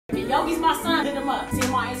Yogi's my son. Hit him up. See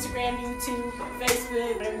him on Instagram, YouTube,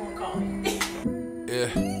 Facebook, whatever you want to call it. Yeah.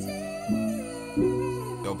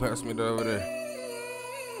 Yo, pass me that over there.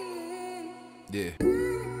 Yeah.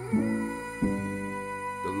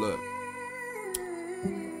 Good luck.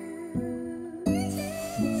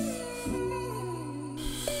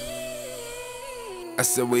 I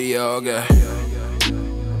said we all got.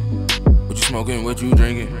 What you smoking, what you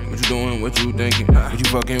drinking, what you doing, what you thinking, what you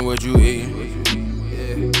fucking, what you eating,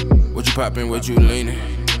 yeah. What you popping, what you leaning,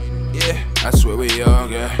 yeah. I swear we all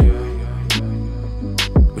got.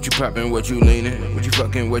 What you popping, what you leaning, what you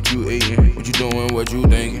fucking, what you eating, what you doing, what you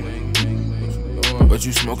thinking, what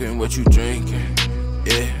you smoking, what you drinking,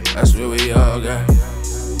 yeah. I swear we all got,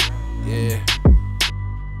 yeah.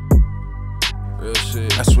 Real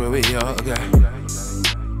shit. I swear we all got.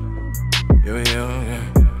 Yeah, we all got.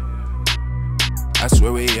 I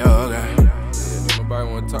swear we all got. Yeah, don't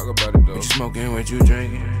nobody wanna talk about it though. What you smoking, what you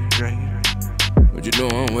drinking, what you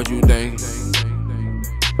doing, what you thinking.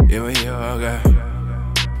 Yeah, we all got.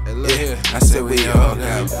 Hey, look here. I said we all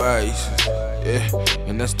got vices. Yeah,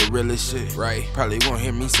 and that's the realest shit, right? Probably won't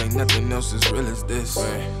hear me say nothing else as real as this.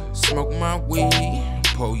 Man. Smoke my weed,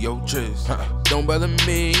 pull your tris. Don't bother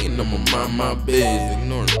me, and I'ma mind my biz.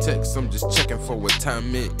 Ignoring texts, I'm just checking for what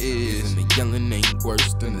time it is. And the yelling ain't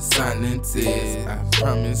worse than the silence is. I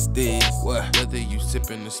promise this. What? Whether you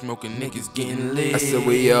sipping or smoking, niggas getting lit. I said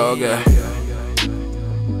we all got.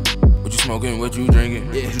 What you smoking, what you drinking,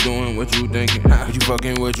 what you doing, what you thinking, what you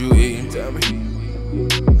fucking, what you eating. Tell me.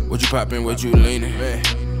 What you popping, what you leaning, man.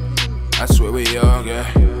 I swear we all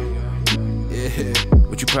got. Yeah.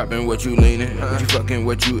 What you popping, what you leaning, what you fucking,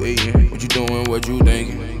 what you eating, what you doing, what you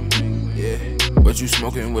thinking, yeah. What you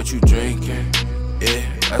smoking, what you drinking, yeah.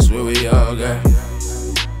 I swear we all got. You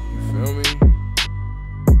feel me?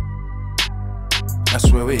 I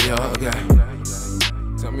swear we all got.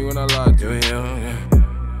 Tell me when I lied to you. Yeah.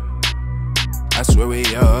 I swear we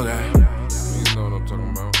all got. Niggas know what I'm talking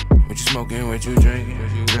about. What you smoking, what you drinking,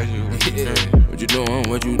 what you doing,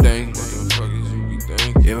 what you thinking, what the fuck is you be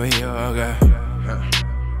thinking? Yeah, we all got.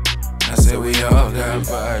 I said we all got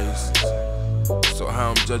vices. So how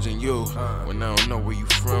I'm judging you when I don't know where you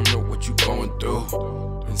from, know what you going through.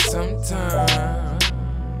 And sometimes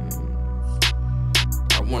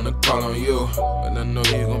I wanna call on you, but I know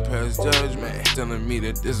you gon' pass judgment, telling me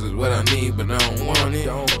that this is what I need, but I don't want it.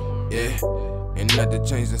 Yeah. And not to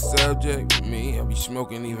change the subject with me, I be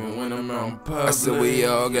smoking even when I'm out in public. I said we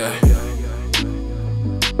all got.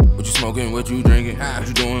 What you smoking, what you drinking, what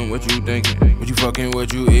you doing, what you thinking, what you fucking,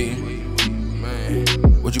 what you eating, man.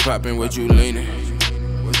 What you popping, what you leaning.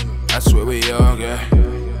 I swear we all got.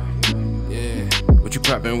 Yeah. What you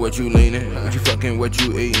popping, what you leaning, what you fucking, what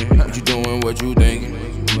you eating, what you doing, what you thinking,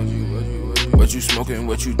 what you smoking,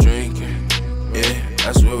 what you drinking. Yeah.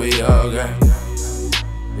 I swear we all got.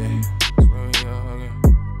 Yeah.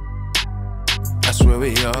 I swear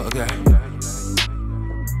we all got.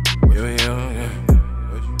 Yeah, we all got.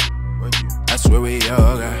 I swear we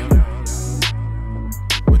all got.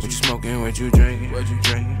 What you smoking, what you drinking, what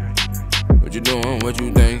you doing, what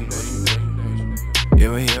you thinking.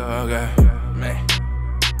 Yeah, we all got. Man,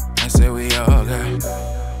 I said we all got.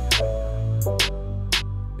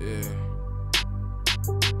 Yeah.